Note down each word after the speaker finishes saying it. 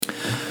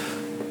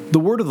The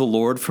word of the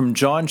Lord from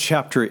John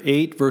chapter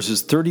 8,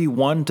 verses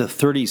 31 to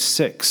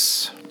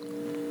 36.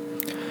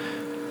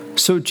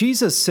 So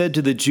Jesus said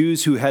to the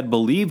Jews who had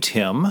believed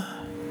him,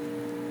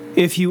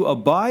 "If you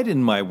abide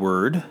in my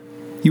word,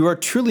 you are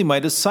truly my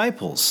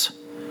disciples,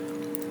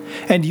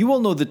 and you will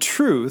know the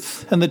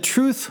truth, and the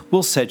truth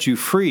will set you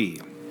free."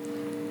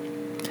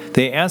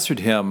 They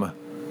answered him,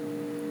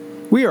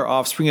 "We are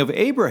offspring of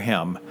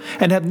Abraham,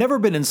 and have never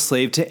been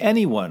enslaved to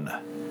anyone.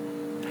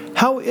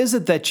 How is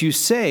it that you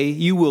say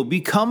you will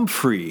become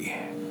free?"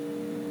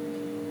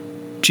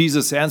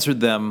 Jesus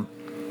answered them,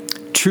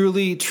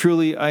 "Truly,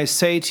 truly, I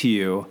say to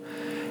you,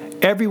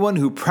 everyone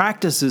who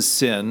practices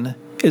sin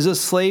is a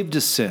slave to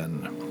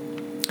sin.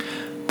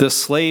 The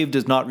slave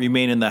does not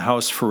remain in the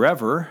house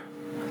forever.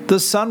 The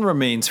Son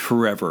remains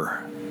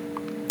forever.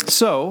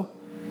 So,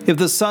 if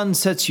the Son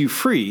sets you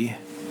free,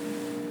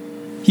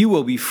 you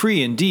will be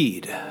free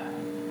indeed."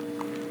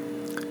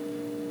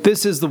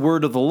 This is the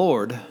word of the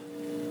Lord.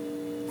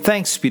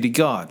 Thanks be to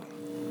God.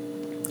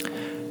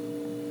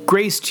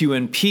 Grace to you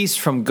and peace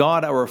from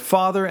God our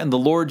Father and the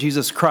Lord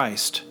Jesus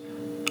Christ.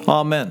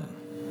 Amen.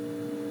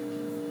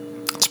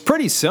 It's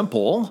pretty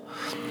simple.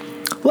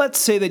 Let's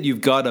say that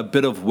you've got a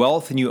bit of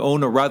wealth and you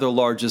own a rather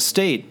large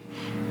estate.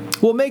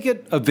 We'll make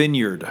it a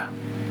vineyard.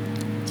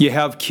 You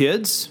have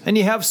kids and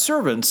you have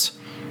servants.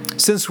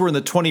 Since we're in the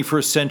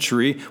 21st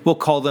century, we'll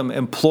call them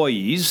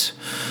employees.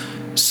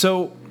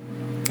 So,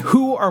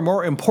 who are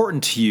more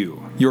important to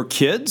you, your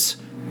kids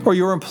or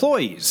your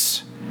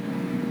employees?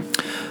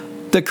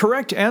 The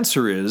correct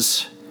answer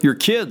is your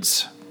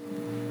kids.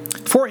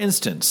 For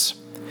instance,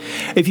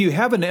 if you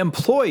have an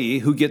employee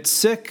who gets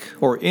sick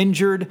or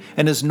injured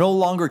and is no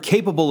longer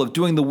capable of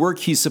doing the work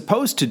he's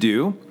supposed to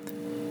do,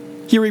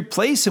 you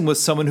replace him with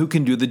someone who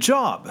can do the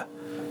job.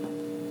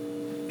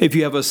 If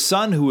you have a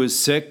son who is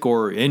sick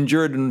or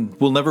injured and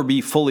will never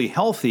be fully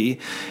healthy,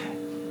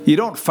 you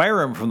don't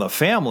fire him from the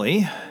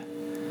family.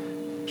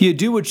 You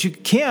do what you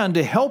can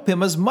to help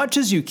him as much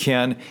as you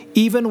can,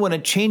 even when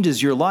it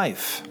changes your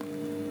life.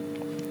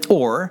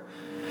 Or,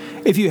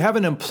 if you have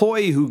an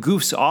employee who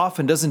goofs off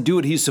and doesn't do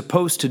what he's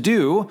supposed to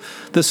do,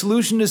 the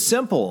solution is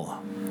simple.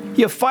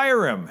 You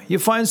fire him. You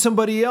find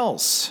somebody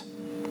else.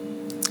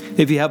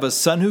 If you have a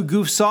son who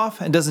goofs off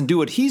and doesn't do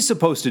what he's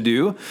supposed to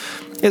do,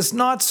 it's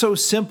not so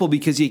simple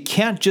because you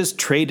can't just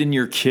trade in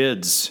your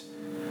kids.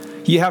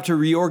 You have to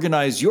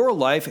reorganize your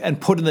life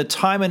and put in the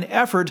time and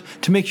effort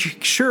to make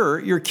sure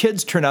your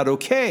kids turn out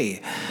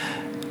okay.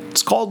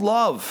 It's called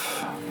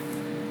love.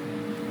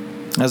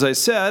 As I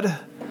said,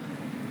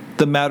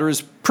 the matter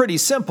is pretty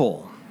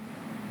simple.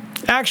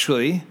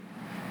 Actually,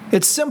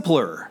 it's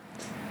simpler.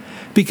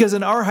 Because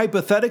in our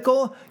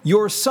hypothetical,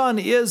 your son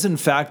is, in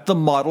fact, the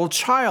model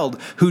child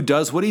who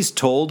does what he's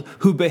told,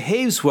 who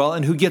behaves well,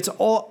 and who gets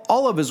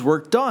all of his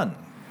work done.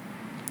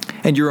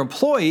 And your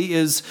employee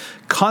is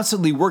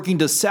constantly working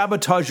to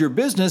sabotage your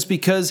business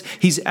because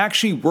he's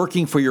actually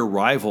working for your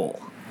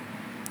rival.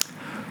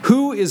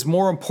 Who is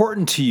more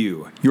important to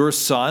you, your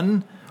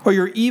son or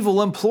your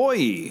evil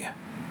employee?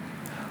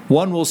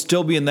 One will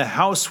still be in the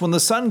house when the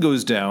sun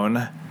goes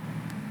down,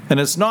 and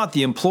it's not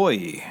the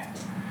employee.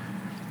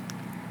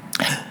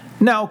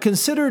 Now,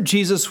 consider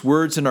Jesus'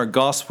 words in our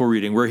gospel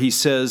reading where he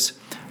says,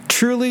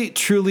 "Truly,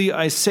 truly,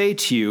 I say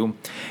to you,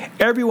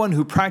 everyone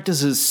who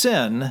practices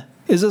sin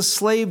is a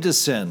slave to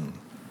sin.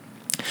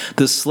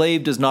 The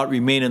slave does not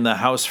remain in the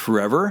house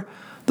forever.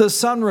 The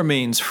Son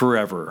remains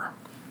forever."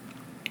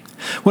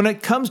 When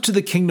it comes to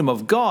the kingdom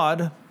of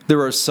God,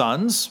 there are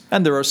sons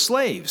and there are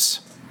slaves.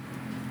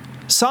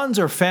 Sons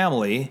are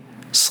family,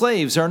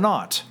 slaves are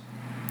not.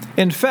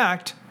 In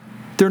fact,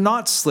 they're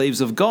not slaves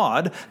of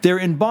God, they're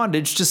in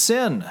bondage to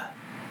sin.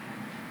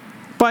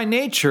 By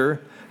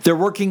nature, they're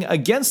working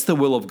against the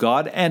will of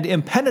God and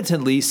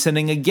impenitently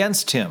sinning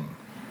against Him.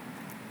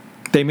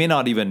 They may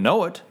not even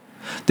know it.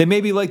 They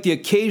may be like the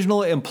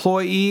occasional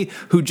employee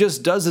who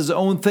just does his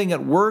own thing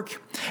at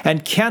work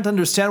and can't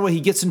understand why he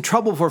gets in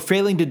trouble for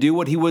failing to do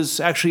what he was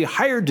actually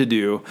hired to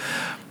do.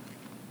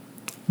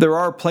 There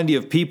are plenty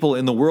of people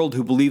in the world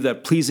who believe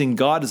that pleasing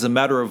God is a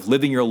matter of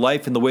living your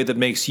life in the way that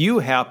makes you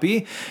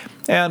happy,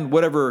 and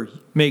whatever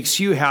makes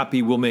you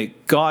happy will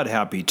make God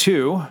happy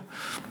too.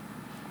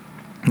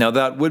 Now,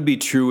 that would be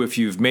true if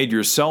you've made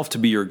yourself to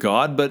be your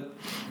God, but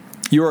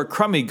you're a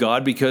crummy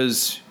God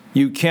because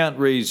you can't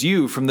raise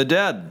you from the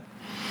dead.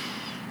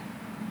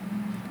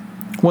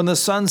 When the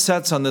sun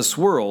sets on this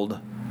world,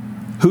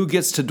 who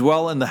gets to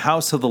dwell in the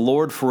house of the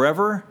Lord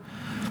forever?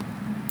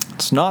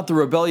 It's not the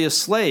rebellious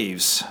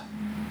slaves.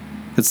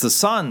 It's the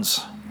sons.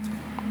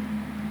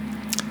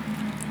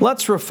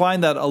 Let's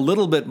refine that a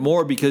little bit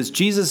more because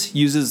Jesus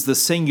uses the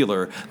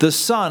singular. The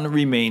Son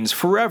remains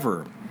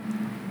forever.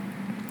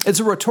 It's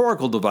a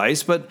rhetorical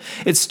device, but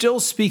it still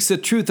speaks the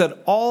truth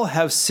that all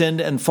have sinned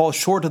and fall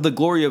short of the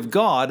glory of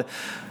God,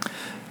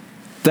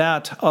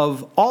 that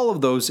of all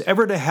of those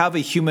ever to have a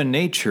human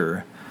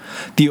nature,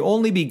 the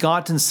only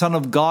begotten Son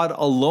of God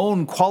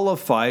alone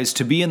qualifies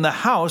to be in the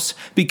house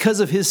because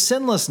of his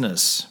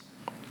sinlessness.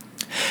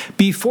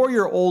 Before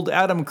your old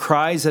Adam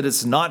cries that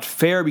it's not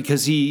fair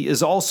because he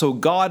is also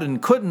God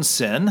and couldn't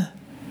sin,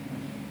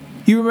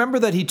 you remember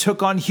that he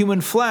took on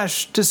human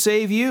flesh to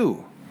save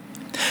you.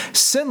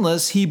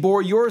 Sinless, he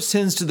bore your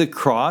sins to the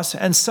cross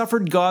and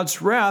suffered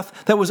God's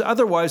wrath that was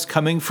otherwise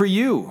coming for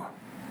you.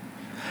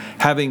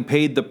 Having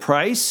paid the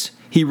price,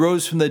 he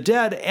rose from the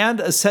dead and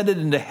ascended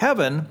into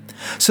heaven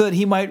so that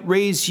he might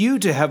raise you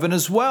to heaven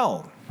as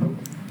well.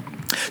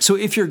 So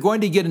if you're going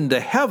to get into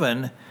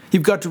heaven,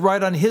 you've got to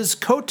ride on his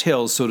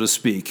coattails, so to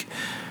speak.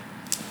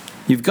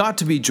 You've got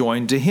to be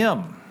joined to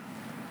him.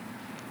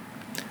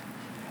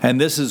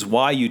 And this is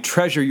why you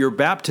treasure your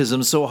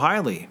baptism so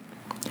highly.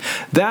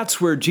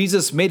 That's where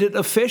Jesus made it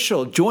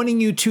official,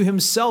 joining you to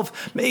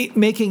himself,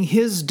 making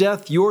his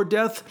death your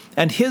death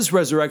and his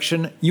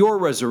resurrection your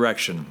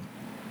resurrection.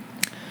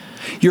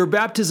 Your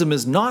baptism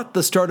is not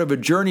the start of a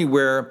journey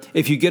where,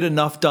 if you get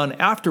enough done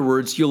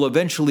afterwards, you'll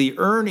eventually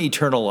earn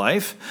eternal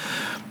life.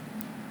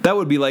 That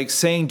would be like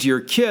saying to your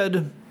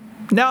kid,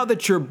 now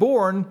that you're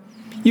born,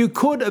 you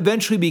could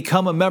eventually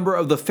become a member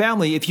of the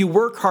family if you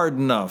work hard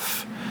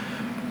enough.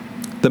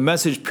 The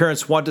message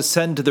parents want to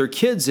send to their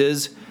kids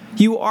is,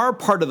 you are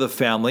part of the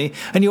family,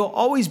 and you'll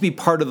always be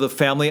part of the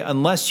family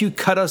unless you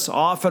cut us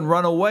off and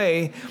run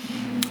away,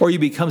 or you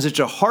become such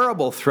a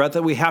horrible threat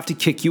that we have to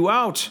kick you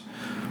out.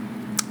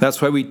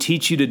 That's why we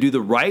teach you to do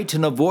the right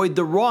and avoid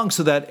the wrong,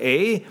 so that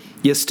A,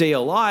 you stay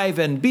alive,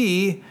 and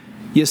B,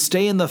 you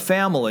stay in the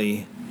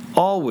family,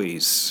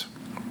 always.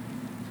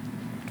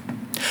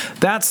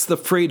 That's the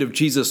freight of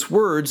Jesus'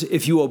 words,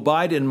 if you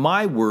abide in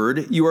my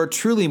word, you are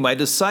truly my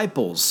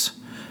disciples.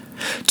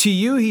 To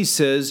you, he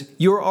says,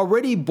 you're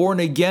already born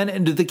again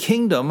into the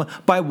kingdom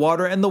by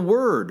water and the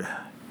word.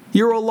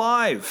 You're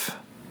alive.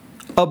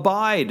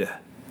 Abide.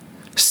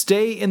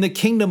 Stay in the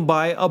kingdom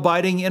by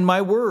abiding in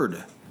my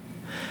word.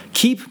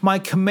 Keep my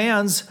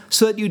commands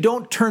so that you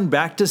don't turn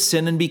back to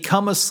sin and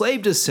become a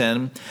slave to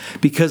sin,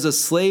 because a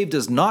slave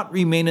does not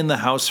remain in the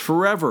house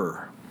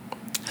forever.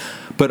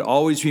 But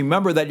always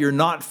remember that you're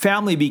not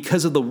family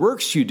because of the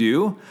works you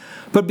do,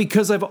 but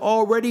because I've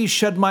already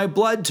shed my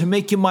blood to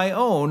make you my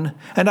own,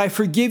 and I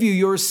forgive you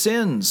your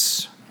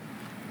sins.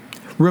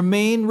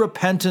 Remain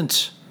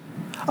repentant.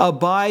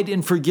 Abide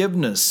in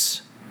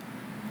forgiveness.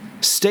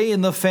 Stay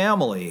in the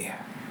family.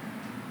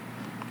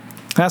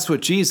 That's what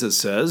Jesus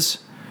says.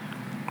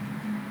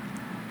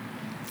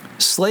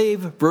 Slave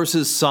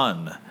versus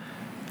son.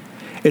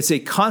 It's a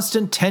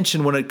constant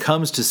tension when it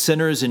comes to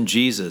sinners and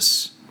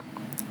Jesus.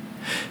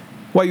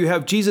 Why, you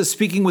have Jesus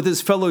speaking with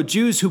his fellow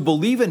Jews who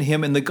believe in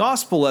him in the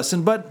gospel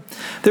lesson, but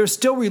they're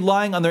still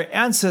relying on their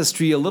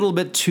ancestry a little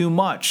bit too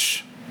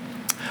much.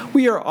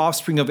 We are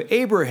offspring of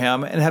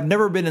Abraham and have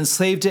never been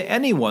enslaved to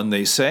anyone,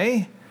 they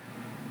say.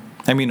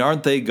 I mean,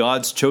 aren't they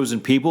God's chosen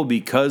people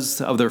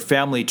because of their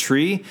family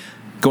tree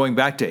going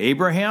back to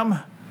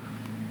Abraham?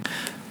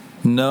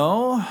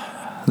 No,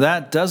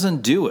 that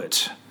doesn't do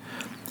it.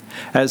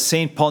 As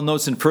St. Paul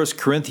notes in 1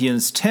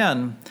 Corinthians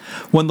 10,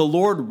 when the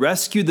Lord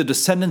rescued the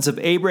descendants of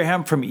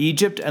Abraham from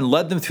Egypt and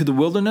led them through the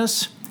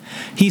wilderness,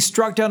 he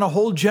struck down a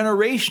whole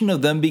generation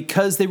of them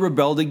because they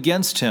rebelled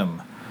against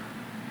him.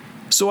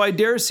 So I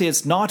dare say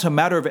it's not a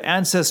matter of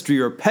ancestry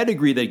or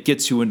pedigree that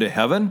gets you into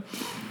heaven.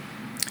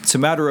 It's a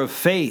matter of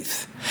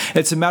faith.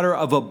 It's a matter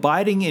of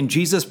abiding in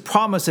Jesus'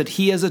 promise that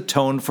he has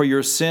atoned for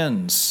your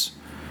sins.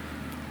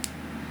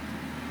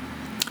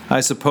 I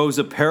suppose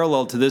a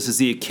parallel to this is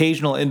the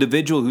occasional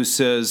individual who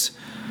says,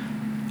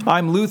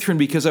 I'm Lutheran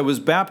because I was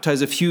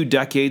baptized a few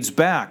decades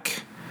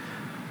back.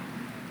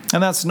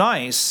 And that's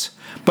nice,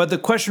 but the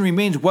question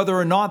remains whether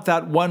or not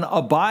that one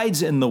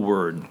abides in the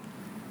Word.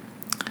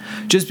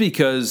 Just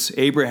because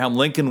Abraham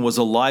Lincoln was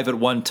alive at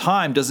one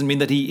time doesn't mean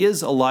that he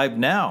is alive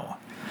now.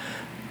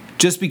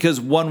 Just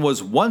because one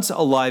was once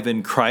alive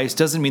in Christ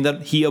doesn't mean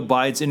that he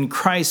abides in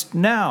Christ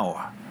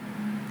now.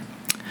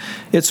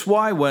 It's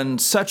why when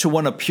such a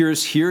one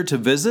appears here to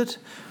visit,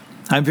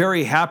 I'm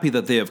very happy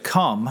that they have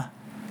come.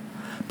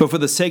 But for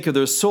the sake of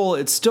their soul,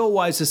 it's still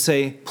wise to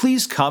say,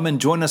 please come and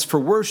join us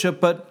for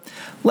worship, but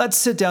let's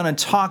sit down and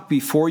talk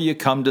before you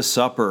come to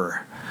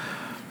supper.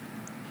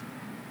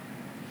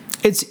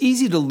 It's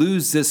easy to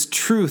lose this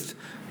truth,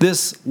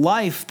 this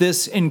life,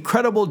 this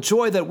incredible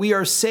joy that we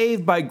are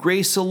saved by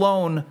grace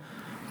alone,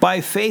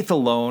 by faith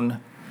alone,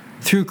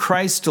 through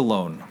Christ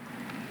alone.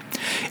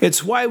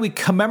 It's why we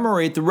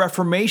commemorate the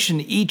Reformation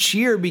each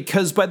year,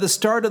 because by the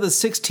start of the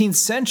 16th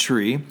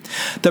century,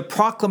 the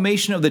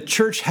proclamation of the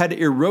church had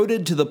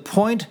eroded to the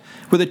point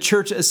where the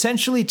church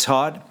essentially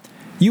taught,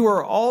 you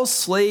are all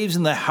slaves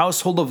in the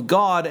household of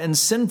God, and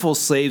sinful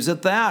slaves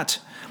at that.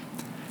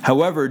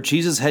 However,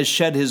 Jesus has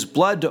shed his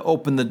blood to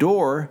open the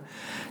door.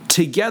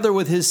 Together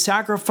with his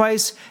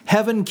sacrifice,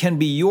 heaven can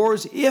be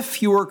yours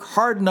if you work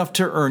hard enough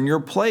to earn your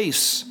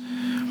place.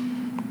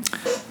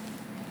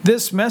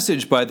 This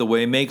message, by the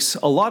way, makes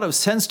a lot of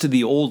sense to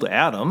the old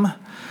Adam,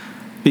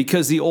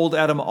 because the old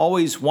Adam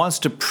always wants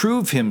to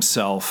prove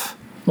himself,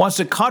 wants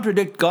to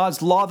contradict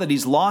God's law that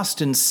he's lost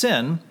in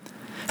sin,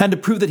 and to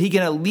prove that he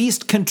can at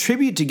least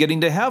contribute to getting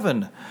to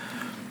heaven.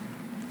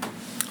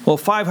 Well,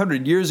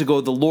 500 years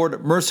ago, the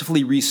Lord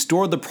mercifully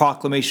restored the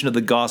proclamation of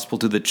the gospel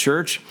to the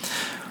church,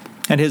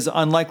 and his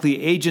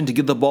unlikely agent to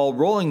get the ball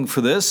rolling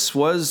for this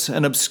was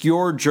an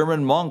obscure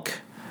German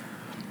monk.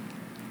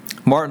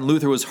 Martin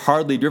Luther was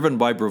hardly driven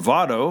by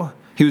bravado,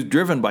 he was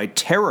driven by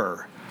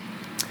terror.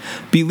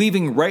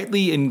 Believing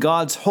rightly in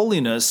God's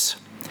holiness,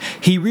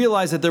 he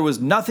realized that there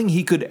was nothing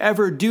he could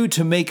ever do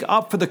to make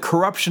up for the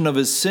corruption of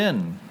his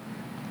sin.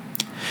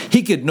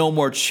 He could no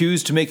more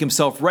choose to make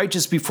himself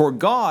righteous before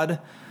God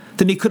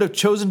than he could have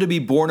chosen to be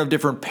born of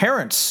different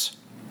parents.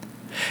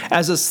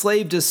 As a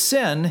slave to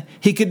sin,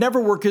 he could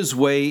never work his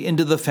way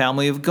into the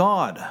family of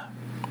God.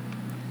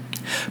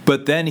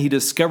 But then he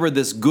discovered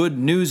this good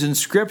news in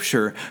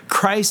Scripture.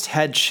 Christ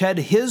had shed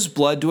his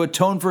blood to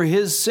atone for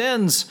his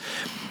sins.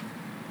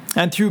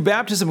 And through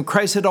baptism,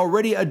 Christ had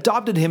already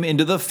adopted him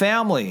into the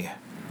family.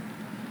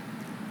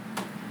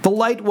 The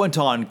light went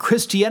on.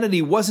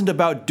 Christianity wasn't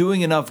about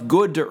doing enough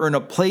good to earn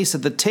a place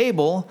at the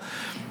table.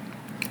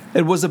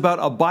 It was about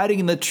abiding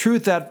in the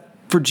truth that,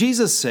 for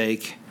Jesus'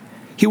 sake,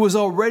 he was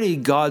already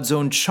God's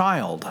own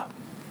child.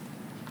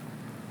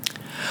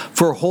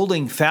 For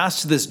holding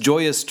fast to this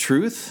joyous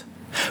truth,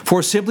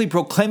 for simply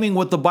proclaiming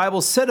what the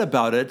Bible said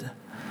about it,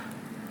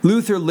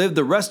 Luther lived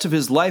the rest of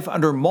his life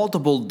under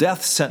multiple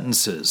death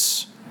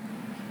sentences.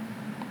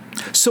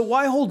 So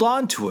why hold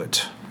on to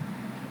it?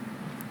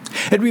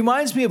 It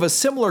reminds me of a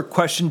similar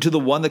question to the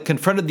one that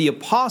confronted the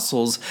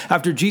apostles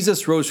after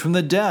Jesus rose from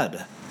the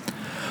dead.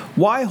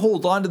 Why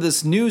hold on to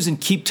this news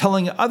and keep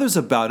telling others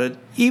about it,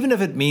 even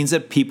if it means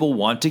that people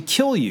want to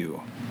kill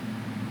you?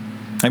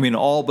 I mean,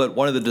 all but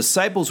one of the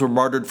disciples were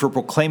martyred for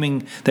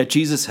proclaiming that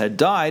Jesus had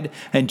died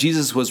and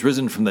Jesus was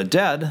risen from the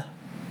dead.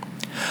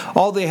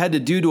 All they had to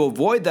do to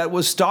avoid that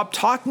was stop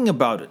talking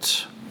about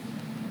it.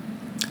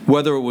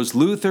 Whether it was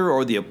Luther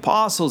or the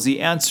apostles,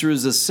 the answer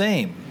is the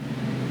same.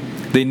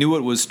 They knew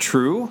it was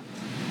true,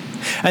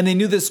 and they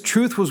knew this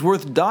truth was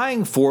worth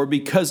dying for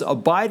because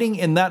abiding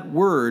in that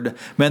word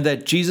meant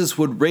that Jesus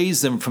would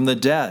raise them from the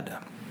dead.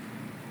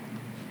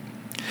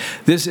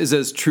 This is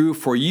as true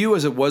for you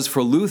as it was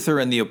for Luther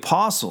and the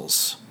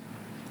apostles.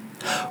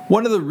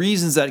 One of the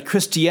reasons that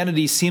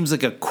Christianity seems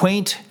like a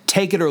quaint,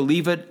 take it or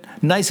leave it,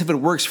 nice if it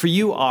works for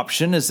you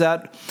option is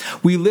that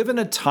we live in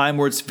a time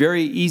where it's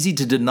very easy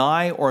to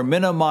deny or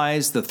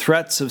minimize the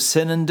threats of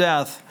sin and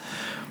death.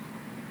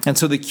 And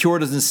so the cure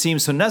doesn't seem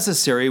so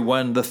necessary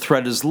when the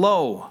threat is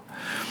low.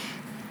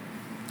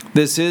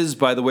 This is,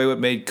 by the way, what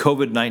made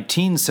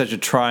COVID-19 such a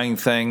trying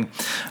thing.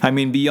 I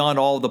mean, beyond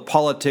all the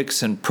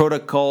politics and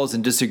protocols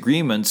and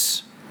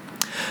disagreements,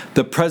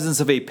 the presence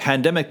of a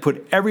pandemic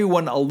put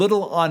everyone a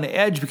little on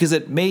edge because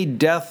it made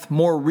death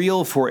more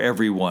real for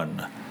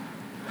everyone.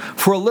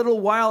 For a little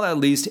while at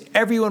least,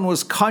 everyone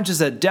was conscious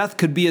that death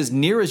could be as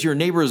near as your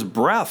neighbor's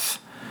breath.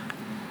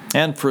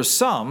 And for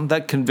some,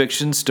 that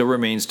conviction still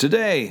remains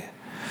today.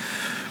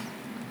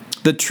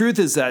 The truth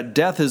is that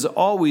death is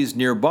always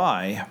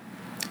nearby.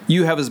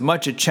 You have as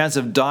much a chance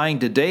of dying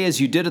today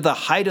as you did at the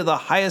height of the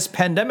highest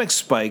pandemic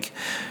spike.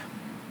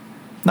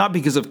 Not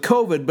because of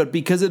COVID, but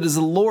because it is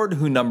the Lord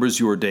who numbers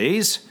your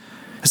days.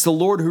 It's the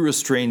Lord who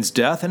restrains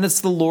death, and it's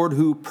the Lord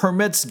who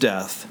permits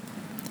death.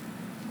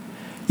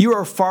 You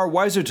are far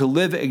wiser to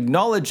live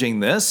acknowledging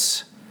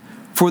this,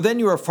 for then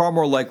you are far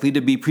more likely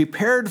to be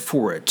prepared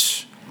for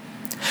it.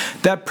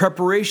 That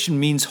preparation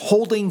means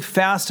holding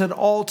fast at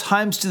all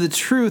times to the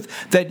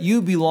truth that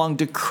you belong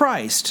to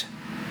Christ,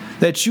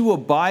 that you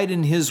abide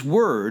in His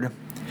Word,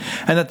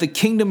 and that the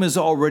kingdom is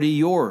already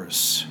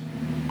yours.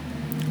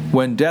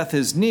 When death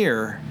is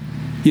near,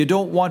 you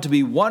don't want to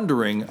be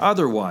wondering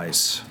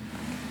otherwise.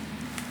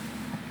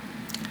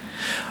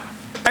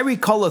 I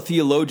recall a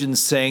theologian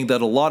saying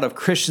that a lot of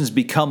Christians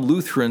become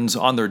Lutherans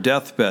on their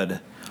deathbed.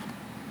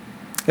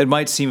 It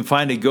might seem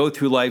fine to go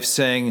through life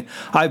saying,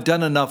 I've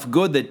done enough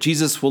good that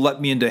Jesus will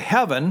let me into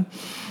heaven,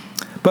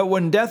 but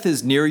when death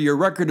is near, your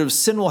record of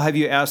sin will have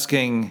you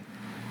asking,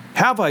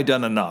 have I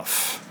done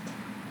enough?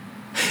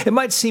 It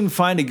might seem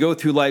fine to go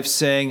through life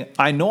saying,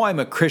 I know I'm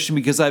a Christian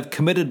because I've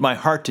committed my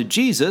heart to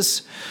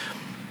Jesus,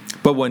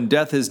 but when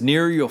death is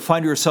near, you'll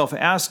find yourself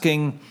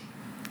asking,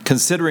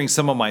 considering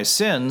some of my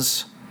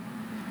sins,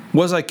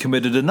 was I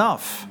committed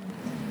enough?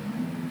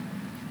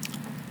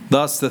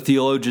 Thus, the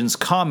theologians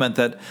comment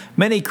that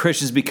many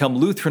Christians become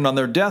Lutheran on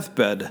their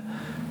deathbed.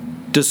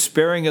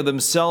 Despairing of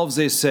themselves,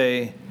 they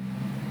say,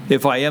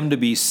 if I am to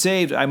be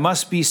saved, I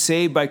must be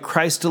saved by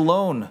Christ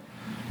alone,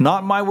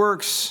 not my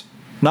works,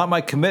 not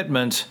my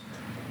commitment,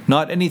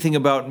 not anything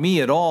about me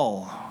at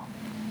all.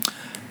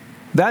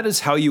 That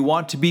is how you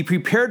want to be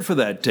prepared for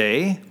that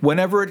day,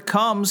 whenever it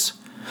comes,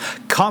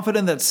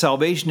 confident that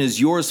salvation is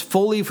yours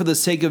fully for the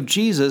sake of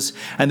Jesus,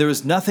 and there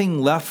is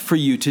nothing left for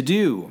you to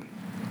do.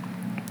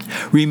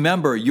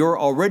 Remember, you're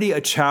already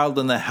a child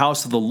in the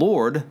house of the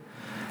Lord,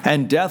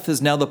 and death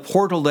is now the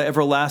portal to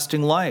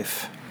everlasting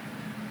life.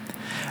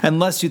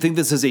 Unless you think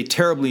this is a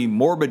terribly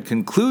morbid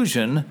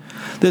conclusion,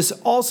 this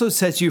also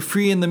sets you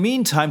free in the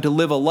meantime to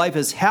live a life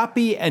as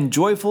happy and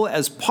joyful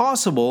as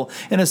possible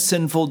in a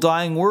sinful,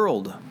 dying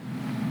world.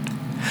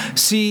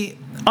 See,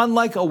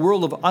 Unlike a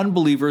world of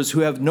unbelievers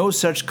who have no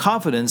such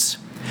confidence,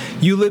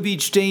 you live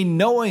each day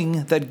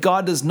knowing that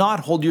God does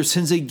not hold your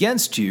sins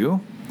against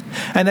you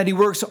and that He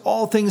works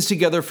all things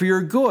together for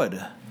your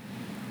good,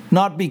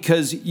 not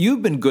because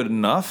you've been good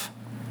enough,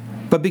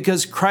 but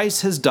because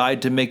Christ has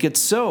died to make it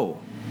so.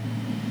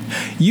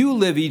 You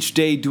live each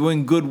day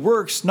doing good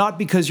works not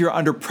because you're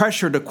under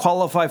pressure to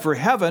qualify for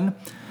heaven,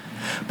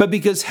 but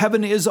because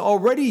heaven is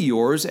already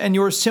yours and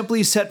you're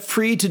simply set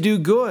free to do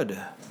good.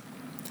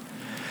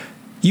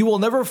 You will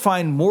never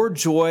find more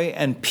joy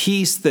and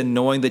peace than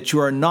knowing that you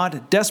are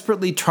not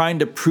desperately trying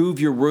to prove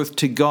your worth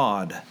to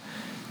God,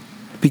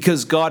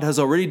 because God has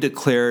already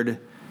declared,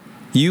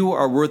 "You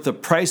are worth the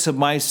price of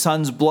my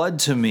Son's blood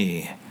to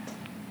me."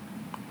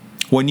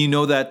 When you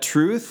know that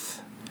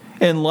truth,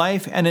 in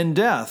life and in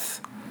death,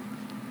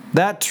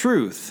 that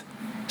truth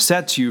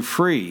sets you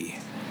free.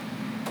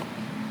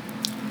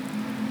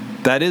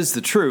 That is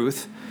the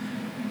truth.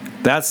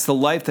 That's the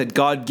life that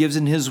God gives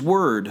in His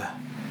Word.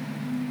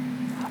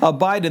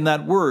 Abide in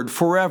that Word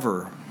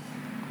forever.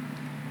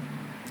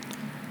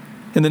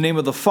 In the name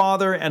of the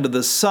Father, and of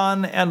the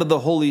Son, and of the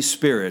Holy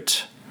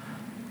Spirit.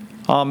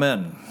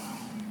 Amen.